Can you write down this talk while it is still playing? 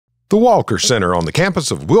The Walker Center on the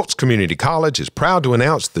campus of Wilkes Community College is proud to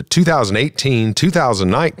announce the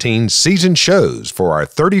 2018-2019 season shows for our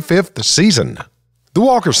 35th season. The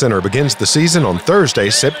Walker Center begins the season on Thursday,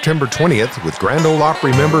 September 20th with Grand Ole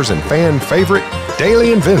Opry members and fan favorite,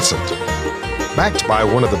 Dailey and Vincent. Backed by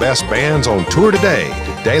one of the best bands on tour today,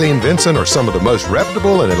 Dailey and Vincent are some of the most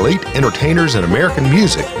reputable and elite entertainers in American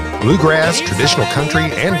music, bluegrass, traditional country,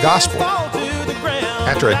 and gospel.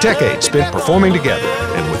 After a decade spent performing together,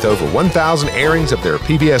 and with over 1,000 airings of their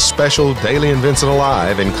PBS special Dailey and Vincent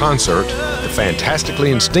Alive in concert, the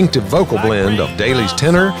fantastically instinctive vocal blend of Dailey's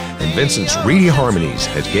tenor and Vincent's reedy harmonies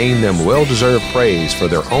has gained them well-deserved praise for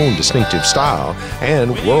their own distinctive style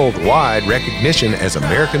and worldwide recognition as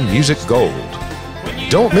American music gold.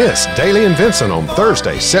 Don't miss Dailey and Vincent on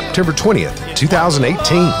Thursday, September 20th,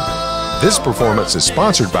 2018. This performance is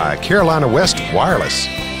sponsored by Carolina West Wireless.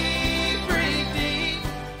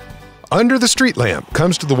 Under the Street Lamp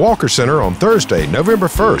comes to the Walker Center on Thursday, November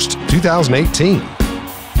 1st, 2018.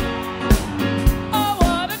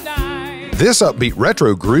 This upbeat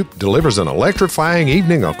retro group delivers an electrifying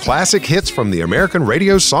evening of classic hits from the American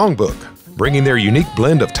Radio Songbook, bringing their unique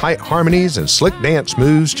blend of tight harmonies and slick dance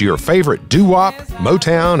moves to your favorite doo-wop,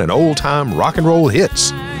 Motown, and old-time rock and roll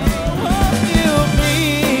hits.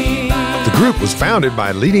 The group was founded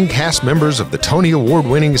by leading cast members of the Tony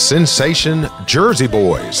Award-winning sensation Jersey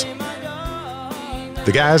Boys.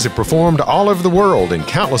 The guys have performed all over the world in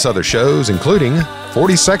countless other shows, including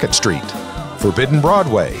 42nd Street, Forbidden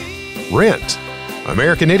Broadway, Rent,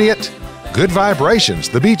 American Idiot, Good Vibrations,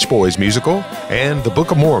 the Beach Boys musical, and The Book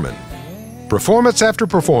of Mormon. Performance after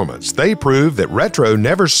performance, they prove that retro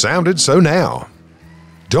never sounded so now.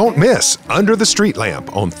 Don't miss Under the Street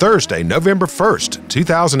Lamp on Thursday, November 1st,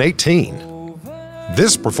 2018.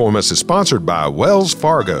 This performance is sponsored by Wells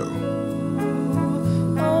Fargo.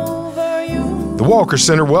 The Walker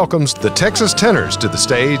Center welcomes the Texas Tenors to the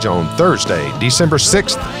stage on Thursday, December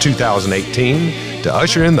 6th, 2018, to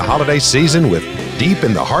usher in the holiday season with Deep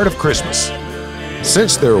in the Heart of Christmas.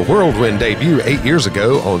 Since their whirlwind debut 8 years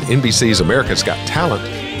ago on NBC's America's Got Talent,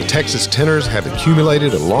 the Texas Tenors have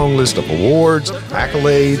accumulated a long list of awards,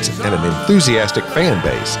 accolades, and an enthusiastic fan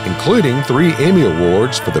base, including 3 Emmy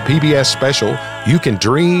Awards for the PBS special You Can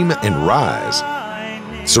Dream and Rise.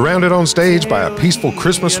 Surrounded on stage by a peaceful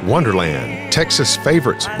Christmas wonderland, Texas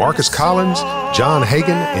favorites Marcus Collins, John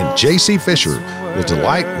Hagen, and J.C. Fisher will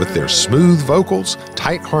delight with their smooth vocals,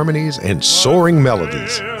 tight harmonies, and soaring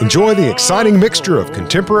melodies. Enjoy the exciting mixture of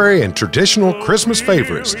contemporary and traditional Christmas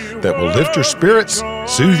favorites that will lift your spirits,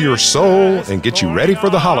 soothe your soul, and get you ready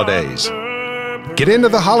for the holidays. Get into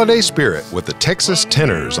the holiday spirit with the Texas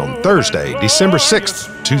Tenors on Thursday, December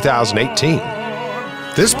 6th, 2018.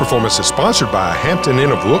 This performance is sponsored by Hampton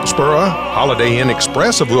Inn of Wilkesboro, Holiday Inn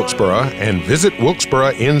Express of Wilkesboro, and visit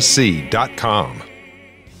WilkesboroNC.com.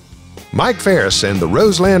 Mike Farris and the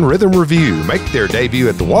Roseland Rhythm Review make their debut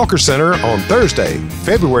at the Walker Center on Thursday,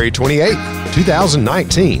 February 28,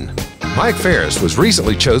 2019. Mike Farris was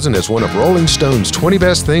recently chosen as one of Rolling Stone's 20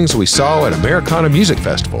 Best Things We Saw at Americana Music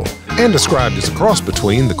Festival, and described as a cross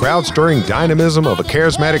between the crowd-stirring dynamism of a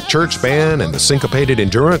charismatic church band and the syncopated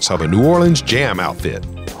endurance of a New Orleans jam outfit.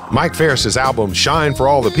 Mike Farris's album Shine for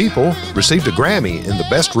All the People received a Grammy in the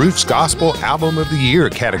Best Roots Gospel Album of the Year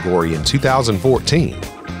category in 2014.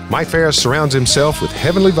 Mike Farris surrounds himself with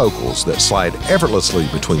heavenly vocals that slide effortlessly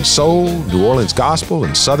between soul, New Orleans gospel,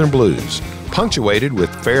 and Southern blues, punctuated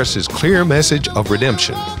with Farris's clear message of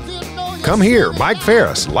redemption. Come hear Mike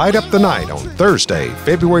Farris light up the night on Thursday,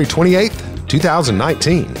 February 28th,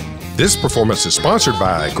 2019. This performance is sponsored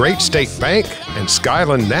by Great State Bank and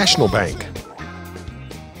Skyland National Bank.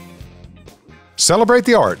 Celebrate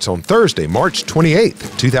the arts on Thursday, March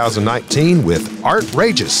 28th, 2019 with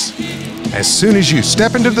Artrageous. As soon as you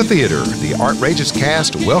step into the theater, the Artrageous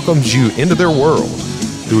cast welcomes you into their world.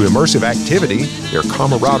 Through immersive activity, their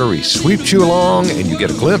camaraderie sweeps you along and you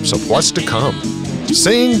get a glimpse of what's to come.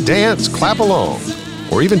 Sing, dance, clap along,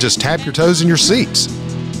 or even just tap your toes in your seats.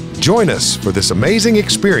 Join us for this amazing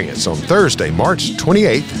experience on Thursday, March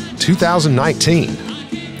 28th, 2019.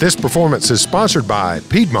 This performance is sponsored by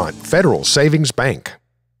Piedmont Federal Savings Bank.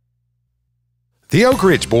 The Oak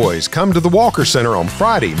Ridge Boys come to the Walker Center on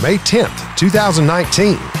Friday, May 10th,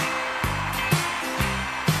 2019.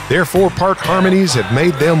 Their 4-part harmonies have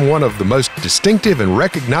made them one of the most distinctive and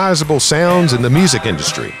recognizable sounds in the music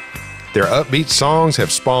industry. Their upbeat songs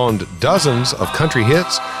have spawned dozens of country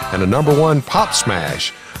hits and a #1 pop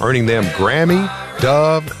smash, earning them Grammy,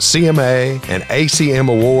 Dove, CMA, and ACM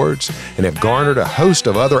awards, and have garnered a host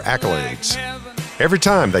of other accolades. Every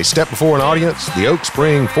time they step before an audience, the Oaks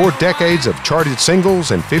bring 4 decades of charted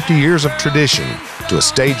singles and 50 years of tradition to a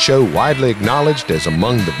stage show widely acknowledged as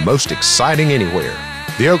among the most exciting anywhere.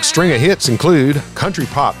 The Oaks' string of hits include country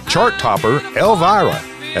pop chart topper Elvira,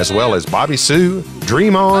 as well as Bobby Sue,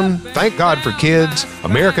 Dream On, Thank God for Kids,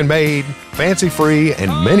 American Made, Fancy Free,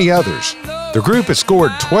 and many others. The group has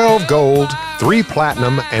scored 12 gold, 3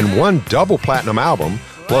 platinum, and 1 double platinum album,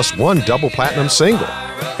 plus 1 double platinum single,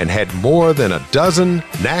 and had more than a dozen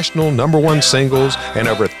national #1 singles and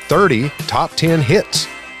over 30 top 10 hits.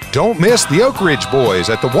 Don't miss the Oak Ridge Boys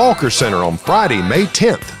at the Walker Center on Friday, May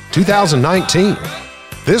 10th, 2019.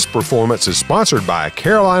 This performance is sponsored by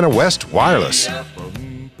Carolina West Wireless.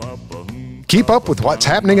 Keep up with what's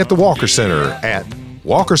happening at the Walker Center at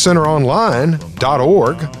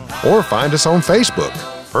walkercenteronline.org or find us on Facebook.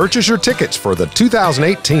 Purchase your tickets for the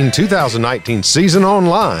 2018-2019 season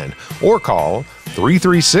online or call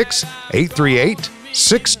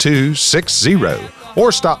 336-838-6260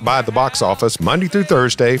 or stop by the box office Monday through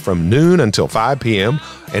Thursday from noon until 5 p.m.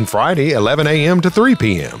 and Friday 11 a.m. to 3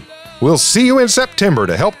 p.m. We'll see you in September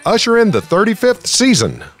to help usher in the 35th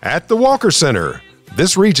season at the Walker Center,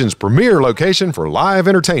 this region's premier location for live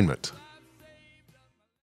entertainment.